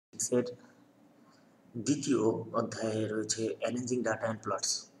ফিজিক্সের দ্বিতীয় অধ্যায়ে রয়েছে অ্যারেঞ্জিং ডাটা অ্যান্ড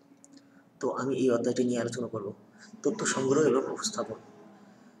প্লটস। তো আমি এই অধ্যায়টি নিয়ে আলোচনা করব তথ্য সংগ্রহ এবং উপস্থাপন।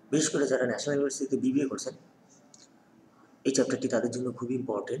 বিশেষ করে যারা ন্যাশনাল ইউনিভার্সিটিতে বিবিএ করছেন, এই চ্যাপ্টারটি তাদের জন্য খুবই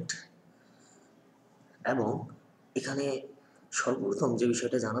ইম্পর্টেন্ট। এবং এখানে সর্বপ্রথম যে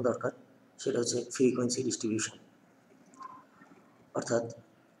বিষয়টা জানা দরকার সেটা হচ্ছে ফ্রিকোয়েন্সি ডিস্ট্রিবিউশন, অর্থাৎ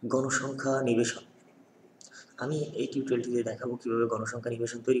গণসংখ্যা নিবেশন। আমি এই টিউটোরিয়ালটিতে দেখাবো কীভাবে গণসংখ্যা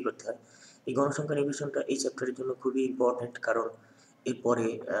নিবেশন তৈরি করতে হয়। এই গণসংখ্যা নিবেশনটা এই চ্যাপ্টারের জন্য খুবই ইম্পর্টেন্ট, কারণ এরপরে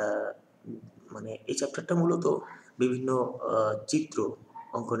মানে এই চ্যাপ্টারটা মূলত বিভিন্ন চিত্র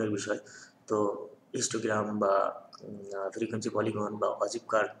অঙ্কনের বিষয়। তো হিস্টোগ্রাম বা ফ্রিকোয়েন্সি পলিগন বা অজিব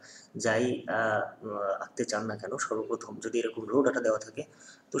কার্ভ যাই আঁকতে চান না কেন, সর্বপ্রথম যদি এরকম রো ডাটা দেওয়া থাকে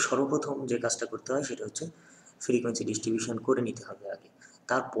তো সর্বপ্রথম যে কাজটা করতে হয় সেটা হচ্ছে ফ্রিকোয়েন্সি ডিস্ট্রিবিউশন করে নিতে হবে আগে,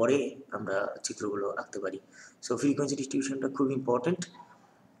 তারপরে আমরা চিত্রগুলো আঁকতে পারি। সো ফ্রিকোয়েন্সি ডিস্ট্রিবিউশনটা খুব ইম্পর্টেন্ট।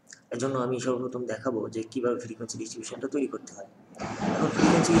 এজন্য আমি সর্বপ্রথম দেখাবো যে কীভাবে ফ্রিকোয়েন্সি ডিস্ট্রিবিউশনটা তৈরি করতে হয়। এখন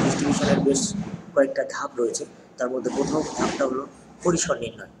ফ্রিকোয়েন্সি ডিস্ট্রিবিউশনের বেশ কয়েকটা ধাপ রয়েছে। তার মধ্যে প্রথম ধাপটা হলো পরিসর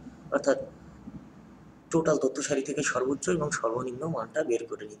নির্ণয়, অর্থাৎ টোটাল তথ্য সারি থেকে সর্বোচ্চ এবং সর্বনিম্ন মানটা বের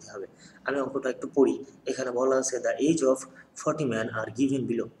করে নিতে হবে। আমি অঙ্কটা একটু পড়ি। এখানে বলা আছে the age of 40 man are given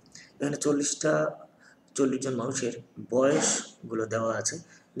below. এখানে 40 জন মানুষের বয়সগুলো দেওয়া আছে।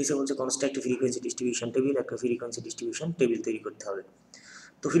 নিচে বলছে কনস্ট্রাক্ট ফ্রিকোয়েন্সি ডিস্ট্রিবিউশন টেবিল, একটা ফ্রিকোয়েন্সি ডিস্ট্রিবিউশন টেবিল তৈরি করতে হবে।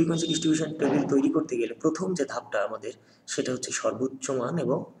 তো ফ্রিকোয়েন্সি ডিস্ট্রিবিউশন টেবিল তৈরি করতে গেলে প্রথম যে ধাপটা আমাদের সেটা হচ্ছে সর্বোচ্চ মান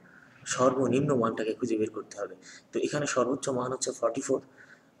এবং সর্বনিম্ন মানটাকে খুঁজে বের করতে হবে। তো এখানে সর্বোচ্চ মান হচ্ছে 44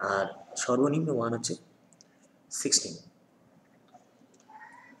 আর সর্বনিম্ন মান হচ্ছে 16।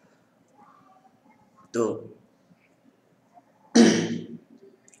 তো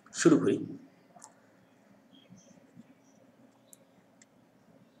শুরু করি।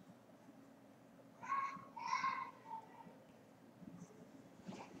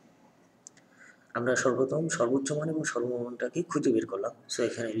 আমরা সর্বপ্রথম সর্বোচ্চ মান এবং সর্বনিম্ন মানটাকে খুঁজে বের করলাম। সো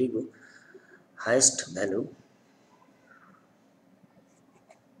এখানে লিখব হাইয়েস্ট ভ্যালু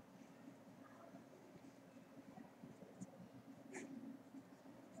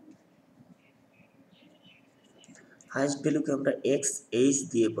হাইয়েস্ট ভ্যালুকে আমরা এইচ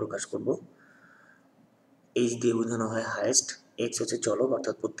দিয়ে প্রকাশ করব। এইচ দিয়ে বোঝানো হয় হাইয়েস্ট। এক্স হচ্ছে চলক,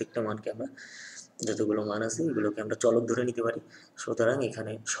 অর্থাৎ প্রত্যেকটা মানকে আমরা যতগুলো মান আছে এগুলোকে আমরা চলক ধরে নিতে পারি। সুতরাং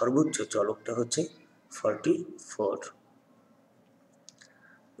এখানে সর্বোচ্চ চলকটা হচ্ছে 44।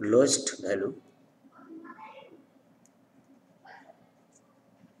 লোয়েস্ট ভ্যালু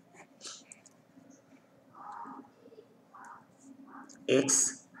এক্স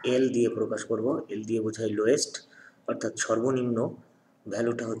এল দিয়ে প্রকাশ করব। এল দিয়ে বোঝায় লোয়েস্ট, অর্থাৎ সর্বনিম্ন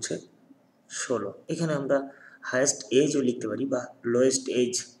ভ্যালুটা হচ্ছে 16। এখানে আমরা হাইয়েস্ট এজও লিখতে পারি বা লোয়েস্ট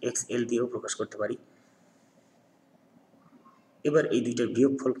এজ এক্স এল দিয়েও প্রকাশ করতে পারি। এবার এই দুইটার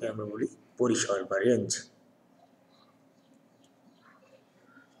বিয়োগফলকে আমরা বলি পরিসর বা রেঞ্জ।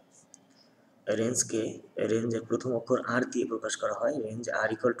 রেঞ্জের প্রথম অক্ষর আর দিয়ে প্রকাশ করা হয়। রেঞ্জ আর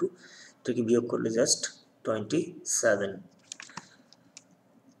ইকুয়াল টু, এটাকে বিয়োগ করলে জাস্ট 27,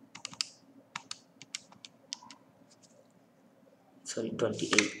 সরি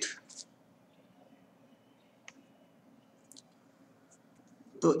 28।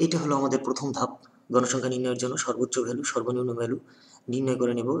 তো এটা হলো আমাদের প্রথম ধাপ। গণসংখ্যা নির্ণয়ের জন্য সর্বোচ্চ ভ্যালু সর্বনিম্ন ভ্যালু নির্ণয়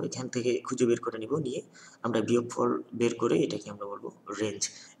করে নেব, এখান থেকে খুঁজে বের করে নেব, নিয়ে আমরা বিয়োগফল বের করে এটাকে আমরা বলবো রেঞ্জ।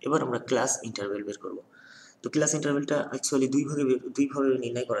 এবার আমরা ক্লাস ইন্টারভ্যাল বের করব। তো ক্লাস ইন্টারভ্যালটা অ্যাকচুয়ালি দুইভাবে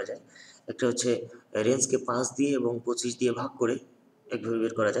নির্ণয় করা যায়। একটা হচ্ছে রেঞ্জকে 5 দিয়ে এবং 25 দিয়ে ভাগ করে একভাবে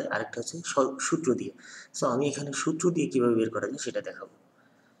বের করা যায়, আরেকটা হচ্ছে সূত্র দিয়ে। সো আমি এখানে সূত্র দিয়ে কীভাবে বের করা যায় সেটা দেখাবো।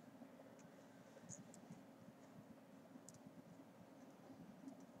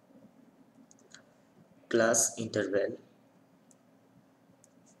 Class interval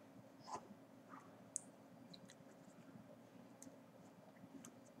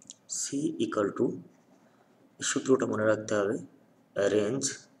C equal to, সূত্রটা মনে রাখতে হবে, রেঞ্জ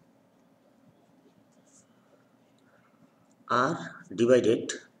আর ডিভাইডেড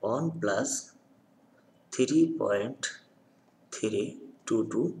 1 প্লাস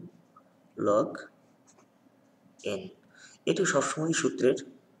 3.322 লগ এন। এটা সবসময় সূত্রের,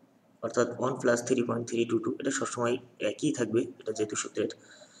 অর্থাৎ 1 প্লাস 3.322 এটা সবসময় একই থাকবে, এটা যেহেতু সূত্রের।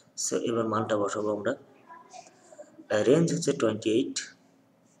 সো এবার মানটা বসাবো আমরা। রেঞ্জ হচ্ছে 28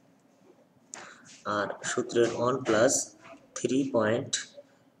 আর সূত্রের 1 প্লাস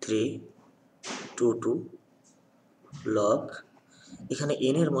 3.322 লগ, এখানে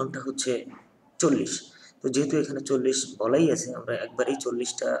এন এর মানটা হচ্ছে 40। তো যেহেতু এখানে 40 বলাই আছে, আমরা একবারেই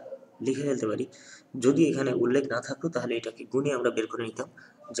 40টা লিখে ফেলতে পারি। যদি এখানে উল্লেখ না থাকতো তাহলে এটাকে গুণে আমরা বের করে নিতাম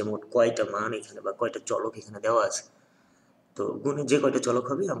যে মোট কয়টা মান এখানে বা কয়টা চলক এখানে দেওয়া আছে। তো গুণে যে কয়টা চলক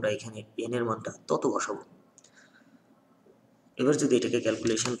হবে আমরা এখানে n এর মানটা তত বসাবো। এবার যদি এটাকে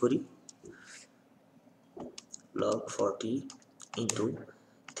ক্যালকুলেশন করি, log 40 into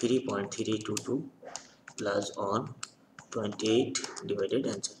 3.322 plus on 28 divided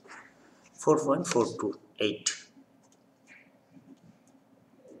answer 4.428।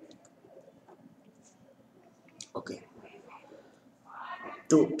 ওকে,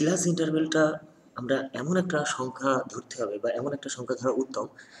 তো ক্লাস ইন্টারভেলটা আমরা এমন একটা সংখ্যা ধরতে হবে বা এমন একটা সংখ্যা ধরা উত্তম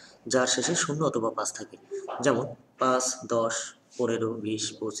যার শেষে 0 অথবা 5 থাকে। যেমন 5, 10, 15, 20,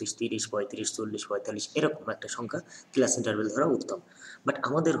 25, 30, 35, 40, 45 এরকম একটা সংখ্যা ক্লাস ইন্টারভেল ধরা উত্তম। বাট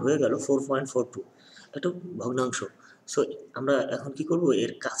আমাদের হয়ে গেল 4.42, এটা ভগ্নাংশ। সো আমরা এখন কি করব,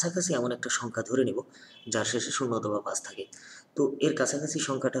 এর কাছাকাছি এমন একটা সংখ্যা ধরে নেব যার শেষে 0 অথবা 5 থাকে। তো এর কাছাকাছি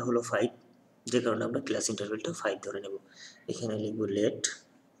সংখ্যাটা হলো 5, যে কারণে আমরা ক্লাস ইন্টারভেলটা 5 ধরে নেব। এখানে লিখব late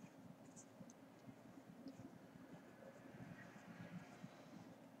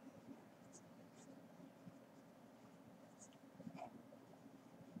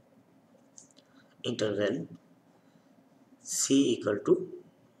interval C equal to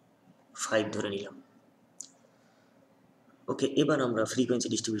 5 ধরে নিলাম। ওকে, এবার আমরা ফ্রিকোয়েন্সি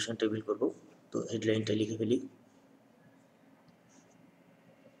ডিস্ট্রিবিউশন টেবিল করব। তো হেডলাইনটা লিখে ফেলি,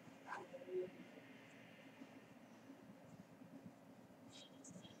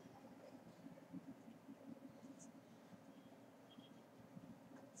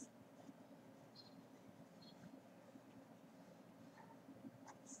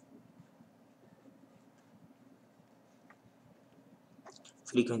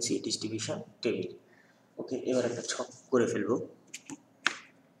 ফ্রিকোয়েন্সি ডিস্ট্রিবিউশন টেবিল। ওকে, এবার একটা ছক করে ফেলবো।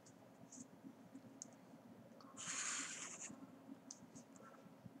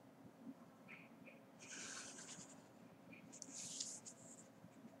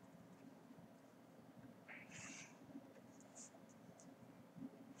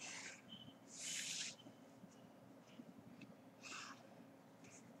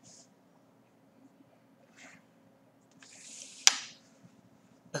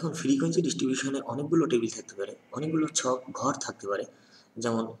 এখন ফ্রিকোয়েন্সি ডিস্ট্রিবিউশনে অনেকগুলো টেবিল থাকতে পারে, অনেকগুলো ছক ঘর থাকতে পারে,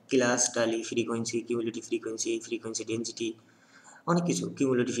 যেমন ক্লাস, টালি, frequency, cumulative frequency, frequency density, অনেক কিছু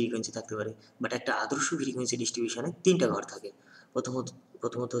কিউমুলেটিভ ফ্রিকোয়েন্সি থাকতে পারে। বাট একটা আদর্শ ফ্রিকোয়েন্সি ডিস্ট্রিবিউশনে 3টা ঘর থাকে। প্রথমত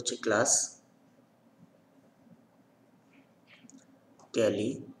প্রথমত হচ্ছে ক্লাস, ট্যালি,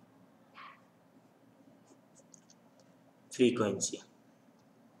 ফ্রিকোয়েন্সি।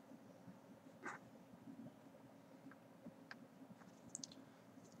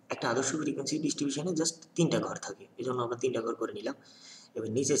 একটা আদর্শ ফ্রিকোয়েন্সি ডিস্ট্রিবিউশনে জাস্ট 3টা ঘর থাকে, এই জন্য আমরা 3টা ঘর করে নিলাম। এবার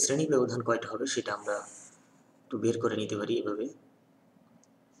নিচে শ্রেণী ব্যবধান কয়টা হবে সেটা আমরা একটু বের করে নিতে পারি এভাবে,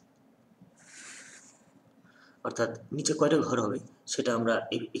 অর্থাৎ নিচে কয়টা ঘর হবে সেটা আমরা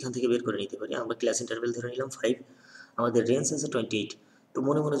এখান থেকে বের করে নিতে পারি। আমরা ক্লাস ইন্টারভেল ধরে নিলাম 5, আমাদের রেঞ্জ আছে 28। তো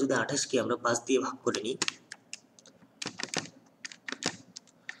মনে মনে যদি 28কে আমরা 5 দিয়ে ভাগ করে নিই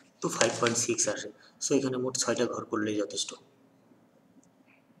তো 5.6 আসে। সো এখানে মোট 6টা ঘর করলেই যথেষ্ট।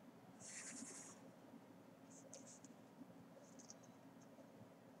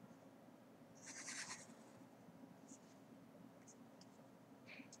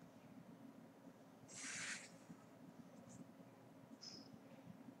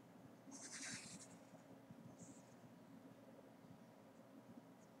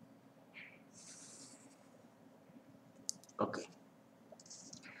 ওকে,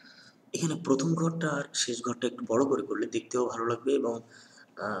 এখানে প্রথম ঘরটা আর শেষ ঘরটা একটু বড় করে করলে দেখতেও ভালো লাগবে এবং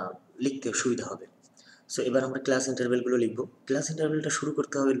লিখতেও সুবিধা হবে। সো এবার আমরা ক্লাস ইন্টারভেলগুলো লিখবো। ক্লাস ইন্টারভেলটা শুরু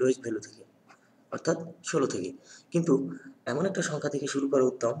করতে হবে লোয়েস্ট ভ্যালু থেকে, অর্থাৎ 16 থেকে। কিন্তু এমন একটা সংখ্যা থেকে শুরু করা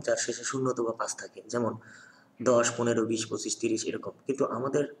উত্তম যার শেষে 0 অথবা 5 থাকে, যেমন 10, 15, 20, 25, 30 এরকম। কিন্তু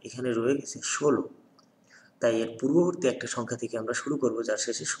আমাদের এখানে রয়ে গেছে 16, তাই এর পূর্ববর্তী একটা সংখ্যা থেকে আমরা শুরু করব যার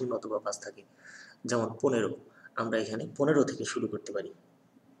শেষে 0 অথবা 5 থাকে, যেমন 15। আমরা এখানে 15 থেকে শুরু করতে পারি।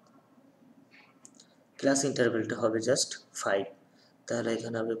 ক্লাস ইন্টারভেলটা হবে জাস্ট 5, তাহলে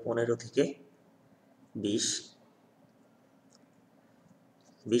এখানে হবে 15 থেকে 20,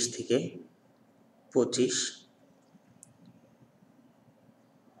 20 থেকে 25,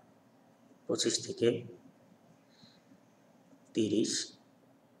 25 থেকে 30,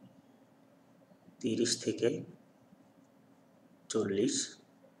 30 থেকে 40,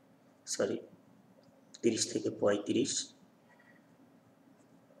 30 থেকে 35,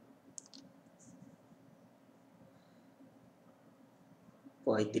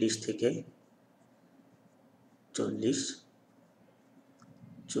 35 থেকে 40,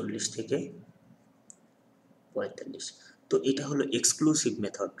 40 থেকে 45। তো এটা হলো এক্সক্লুসিভ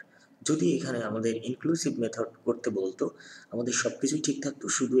মেথড। যদি এখানে আমাদের ইনক্লুসিভ মেথড করতে বলতো, আমাদের সব কিছুই ঠিক থাকতো,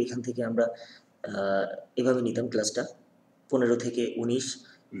 শুধু এখান থেকে আমরা এভাবে নিতাম ক্লাসটা 15 থেকে 19,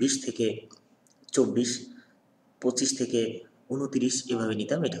 20 থেকে 24, 25 থেকে 29 এভাবে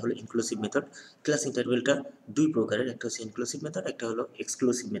নিতাম। এটা হলো ইনক্লুসিভ মেথড। ক্লাস ইন্টারভেলটা দুই প্রকারের, একটা হচ্ছে ইনক্লুসিভ মেথড, একটা হলো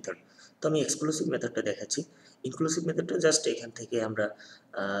এক্সক্লুসিভ মেথড। তো আমি এক্সক্লুসিভ মেথডটা দেখাচ্ছি। ইনক্লুসিভ মেথডটা জাস্ট এখান থেকে আমরা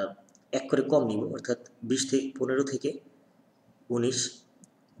এক করে কম নিব, অর্থাৎ 15 থেকে 19,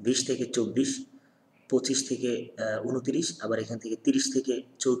 20 থেকে 24, 25 থেকে 29, আবার এখান থেকে 30 থেকে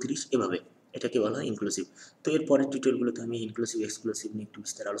 34 এভাবে, এটাকে বলা হয় ইনক্লুসিভ। তো এর পরের টিউটোরিয়ালগুলোতে আমি ইনক্লুসিভ এক্সক্লুসিভ নিয়ে একটু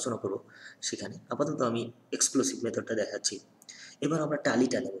বিস্তার আলোচনা করব সেখানে। আপাতত আমি এক্সক্লুসিভ মেথডটা দেখাচ্ছি। এবার আমরা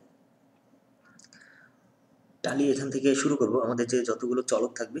টালিটা নেব। টালি এখান থেকে শুরু করব। আমাদের যে যতগুলো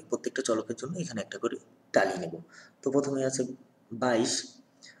চলক থাকবে প্রত্যেকটা চলকের জন্য এখানে একটা করে টালি নেব। তো প্রথমে আছে 22,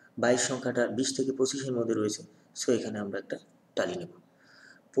 22 সংখ্যাটা 20 থেকে 25-এর মধ্যে রয়েছে, সো এখানে আমরা একটা টালি নেব।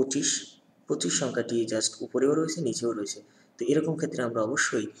 25, 25 সংখ্যাটি জাস্ট উপরেও রয়েছে নিচেও রয়েছে, তো এরকম ক্ষেত্রে আমরা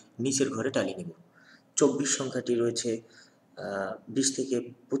অবশ্যই নিচের ঘরে টালি নেব। 24 সংখ্যাটি রয়েছে 20 থেকে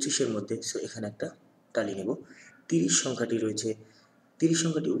 25-এর মধ্যে, সো এখানে একটা টালি নেব। 30 সংখ্যাটি রয়েছে, 30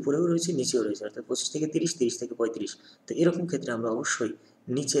 সংখ্যাটি উপরেও রয়েছে নিচেও রয়েছে, অর্থাৎ 25 থেকে 30, 30 থেকে 35, তো এরকম ক্ষেত্রে আমরা অবশ্যই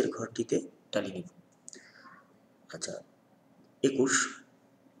নিচের ঘরটিতে টালি নেব। আচ্ছা, 21,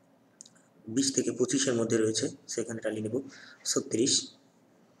 20 থেকে 25-এর মধ্যে রয়েছে, সেখানে টালি নেব। 36,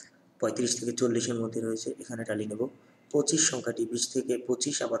 35 থেকে 40-এর মধ্যে রয়েছে, এখানে টালি নেব। 25 সংখ্যাটি 20 থেকে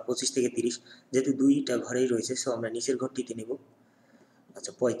 25, আবার 25 থেকে 30, যেহেতু দুইটা ঘরেই রয়েছে, সো আমরা নিচের ঘরটিতে নেব।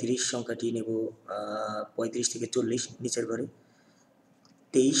 আচ্ছা, 35 সংখ্যাটি নেব 35 থেকে 40 নিচের ঘরে।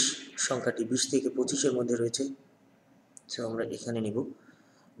 23 সংখ্যাটি 20 থেকে 25-এর মধ্যে রয়েছে, সো আমরা এখানে নেব।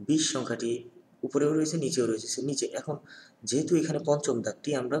 20 সংখ্যাটি উপরেও রয়েছে নিচেও রয়েছে, সো নিচে। এখন যেহেতু এখানে পঞ্চম দাগটি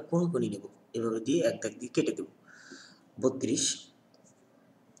আমরা কোণি নেব, এভাবে দিয়ে এক দাগ দিয়ে কেটে দেব। 32,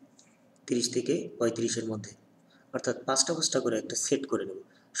 30 থেকে 35-এর মধ্যে, অর্থাৎ 5টা করে একটা সেট করে নেব।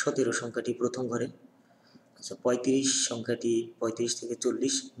 17 সংখ্যাটি প্রথম ঘরে। আচ্ছা, 35 সংখ্যাটি 35 থেকে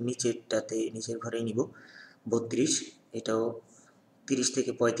 40 নিচেরটাতে নিচের ঘরে নিব। 32, এটাও 30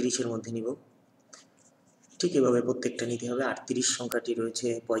 থেকে 35-এর মধ্যে নিব। ঠিক এভাবে প্রত্যেকটা নিতে হবে। 38 সংখ্যাটি রয়েছে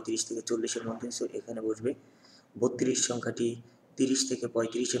 35 থেকে 40-এর মধ্যে, সো এখানে বসবে। 32 সংখ্যাটি 30 থেকে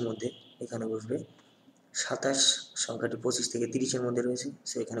 35-এর মধ্যে, এখানে বসবে। 27 সংখ্যাটি 25 থেকে 30-এর মধ্যে রয়েছে,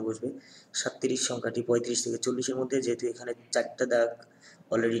 সো এখানে বসবে। 37 সংখ্যাটি 35 থেকে 40-এর মধ্যে, যেহেতু এখানে 4টা দাগ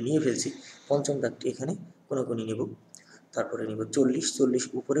অলরেডি নিয়ে ফেলছি, পঞ্চম দাগটি এখানে কোণি নেব। তারপরে নিব 40, 40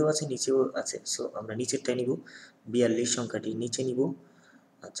 উপরেও আছে নিচেও আছে, সো আমরা নিচেরটাই নিব। 42 সংখ্যাটি নিচে নিব।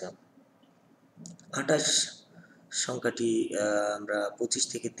 আচ্ছা, 28 সংখ্যাটি আমরা 25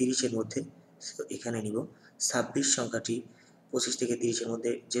 থেকে 30-এর মধ্যে, সো এখানে নিব। 26 সংখ্যাটি 25 থেকে 30-এর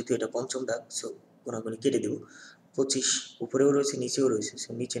মধ্যে, যেহেতু এটা পঞ্চম দাগ, সো কোণাকুণি কেটে দেব। 25 উপরেও রয়েছে নিচেও রয়েছে, সো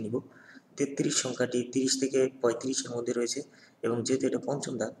নিচে নিব। 33 সংখ্যাটি 30 থেকে 35-এর মধ্যে রয়েছে, এবং যেহেতু এটা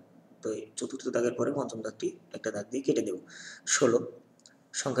পঞ্চম দাগ, তো চতুর্থ দাগের পরে পঞ্চম দাগটি একটা দাগ দিয়ে কেটে দেব। 16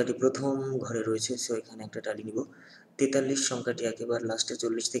 সংখ্যাটি প্রথম ঘরে রয়েছে, সো এখানে একটা টালি নিব। 43 সংখ্যাটি একেবারে লাস্টে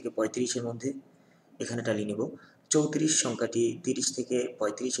 40 থেকে 35-এর মধ্যে, এখানে টালি নেব। 34 সংখ্যাটি 30 থেকে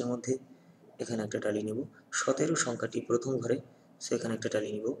 35-এর মধ্যে, এখানে একটা টালি নেব। 17 সংখ্যাটি প্রথম ঘরে, সো এখানে একটা টালি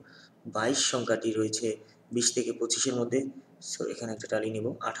নেব। 22 সংখ্যাটি রয়েছে 20 থেকে 25-এর মধ্যে, সো এখানে একটা টালি নেব।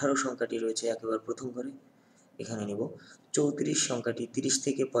 18 সংখ্যাটি রয়েছে একেবারে প্রথম ঘরে, এখানে নেব। 34 সংখ্যাটি 30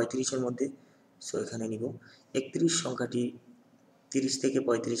 থেকে 35-এর মধ্যে, সো এখানে নিব। 31 সংখ্যাটি 30 থেকে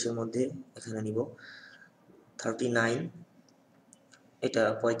 35-এর মধ্যে, এখানে নিব। 39, এটা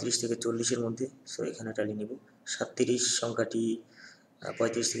 35 থেকে 40-এর মধ্যে, সো এখানে টালি নিব। 37 সংখ্যাটি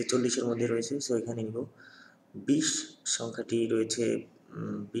 35 থেকে 40-এর মধ্যে রয়েছে, সো এখানে নিব। 20 সংখ্যাটি রয়েছে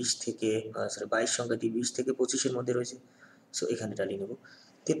 20 থেকে 22 সংখ্যাটি 20 থেকে 25-এর মধ্যে রয়েছে, সো এখানে টালি নেব।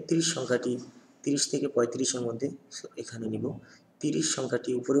 33 সংখ্যাটি 30 থেকে 35-এর মধ্যে, সো এখানে নিব। 30 সংখ্যাটি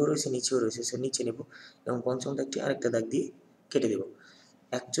উপরেও রয়েছে নিচেও রয়েছে, সো নিচে নেব, এবং পঞ্চম দাগটি আরেকটা দাগ দিয়ে কেটে দেব।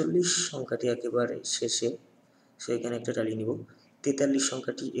 41 সংখ্যাটি একেবারে শেষে, সো এখানে একটা টালি নিব। 43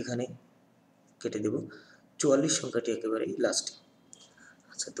 সংখ্যাটি এখানে কেটে দেব। 44 সংখ্যাটি একেবারেই লাস্টে।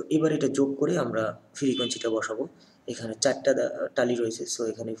 আচ্ছা, তো এবার এটা যোগ করে আমরা ফ্রিকোয়েন্সিটা বসাবো। এখানে 4টা টালি রয়েছে, সো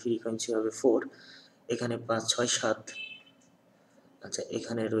এখানে ফ্রিকোয়েন্সি হবে 4, এখানে 5, 6, 7, আচ্ছা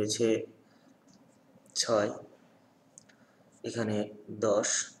এখানে রয়েছে 6, এখানে 10,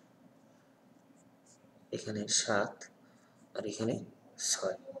 এখানে 7, আর এখানে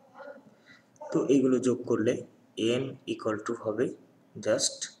 6। তো এইগুলো যোগ করলে n = হবে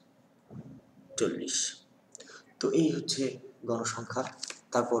জাস্ট 40। তো এই হচ্ছে গণসংখ্যা।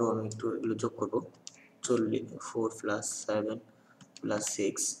 তারপরও আমি একটু এগুলো যোগ করব। 4 + 7 +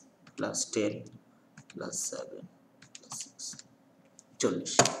 6 + 10 + 7 + 6,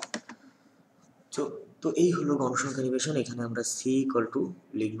 40। তো এই হলো গণসংখ্যা নিবেশন। এখানে আমরা c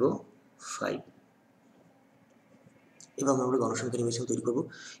 = লিখব 5। এভাবে আমরা গণসংখ্যা অ্যানিমেশন তৈরি করব।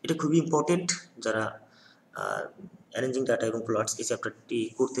 এটা খুবই ইম্পর্টেন্ট, যারা অ্যারেঞ্জিং ডাটা এবং প্লটস এই চ্যাপ্টারটি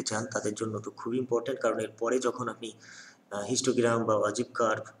করতে চান তাদের জন্য তো খুবই ইম্পর্টেন্ট, কারণ এরপরে যখন আপনি হিস্টোগ্রাম বা অজিব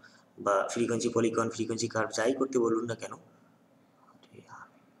কার্ভ বা ফ্রিকোয়েন্সি পলিগন, ফ্রিকোয়েন্সি কার্ভ যাই করতে বলুন না কেন,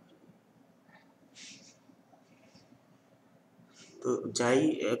 তো যাই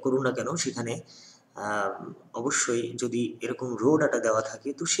করুন না কেন সেখানে অবশ্যই যদি এরকম রো ডাটা দেওয়া থাকে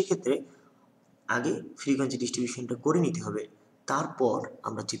তো সেক্ষেত্রে আগে ফ্রিকোয়েন্সি ডিস্ট্রিবিউশনটা করে নিতে হবে, তারপর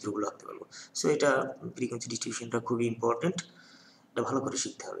আমরা চিত্রগুলো আঁকতে পারবো। সো এটা ফ্রিকোয়েন্সি ডিস্ট্রিবিউশনটা খুবই ইম্পর্টেন্ট, এটা ভালো করে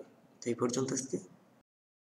শিখতে হবে। তো এই পর্যন্ত আজকে।